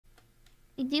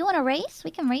Do you want to race?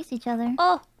 We can race each other.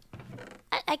 Oh,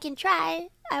 I can try.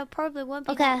 I probably won't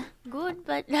be good,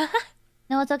 but no,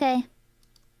 it's okay.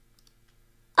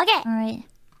 Okay. All right.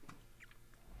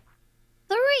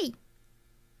 3,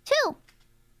 2,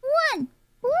 1.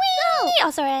 Whee!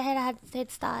 Oh, sorry, I had to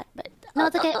hit start, but no,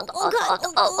 it's okay. Oh god!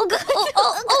 Oh god!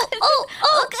 Oh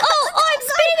I'm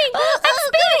spinning! I'm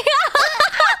spinning!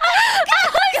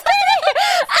 I'm spinning!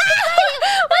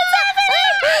 What's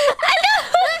happening? I know!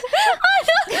 Oh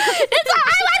no!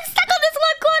 I'm stuck on this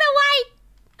one corner. Why?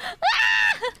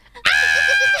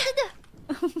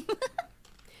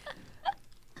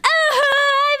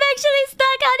 I'm actually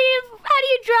stuck. How do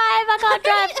you drive? I can't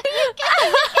drive.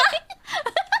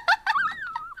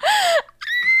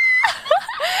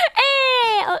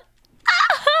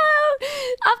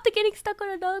 After getting stuck on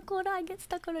another corner, I get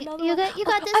stuck on another. You got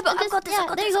this. I got this.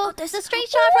 There you go. There's a straight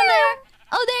shot from there.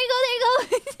 Oh, there you go.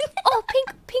 There you go. Oh,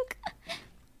 pink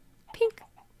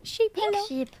sheep. Pink hello.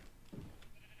 sheep.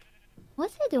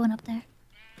 What's he doing up there?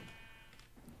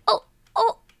 Oh.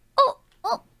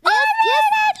 Yes.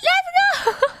 Let's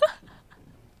go.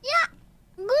 Yeah.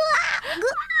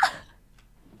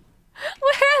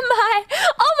 Where am I?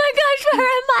 Oh my gosh, where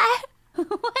am I?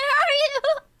 Where are you?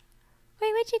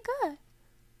 Wait, where'd you go?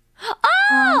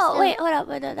 Oh, wait, hold up.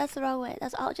 Wait, no, that's the wrong way.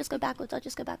 I'll just go backwards. Oh,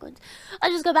 wait,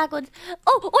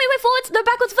 forwards. No,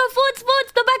 backwards. Forwards.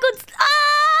 No, backwards.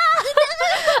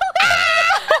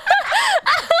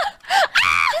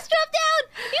 Just drop down.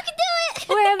 You can do it.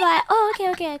 Where am I? Oh,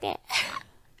 okay.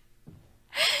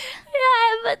 Yeah,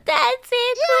 but that's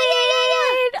it.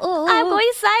 Yeah. Ooh. I'm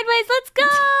going sideways. Let's go.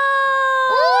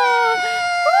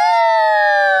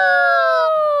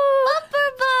 Bumper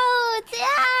boats.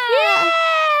 Yeah.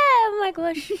 Oh my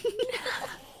gosh.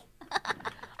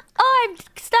 Oh, I'm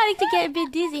starting to get a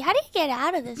bit dizzy. How do you get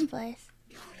out of this place?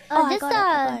 I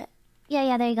got it.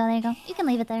 Yeah, there you go. You can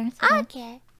leave it there. Okay.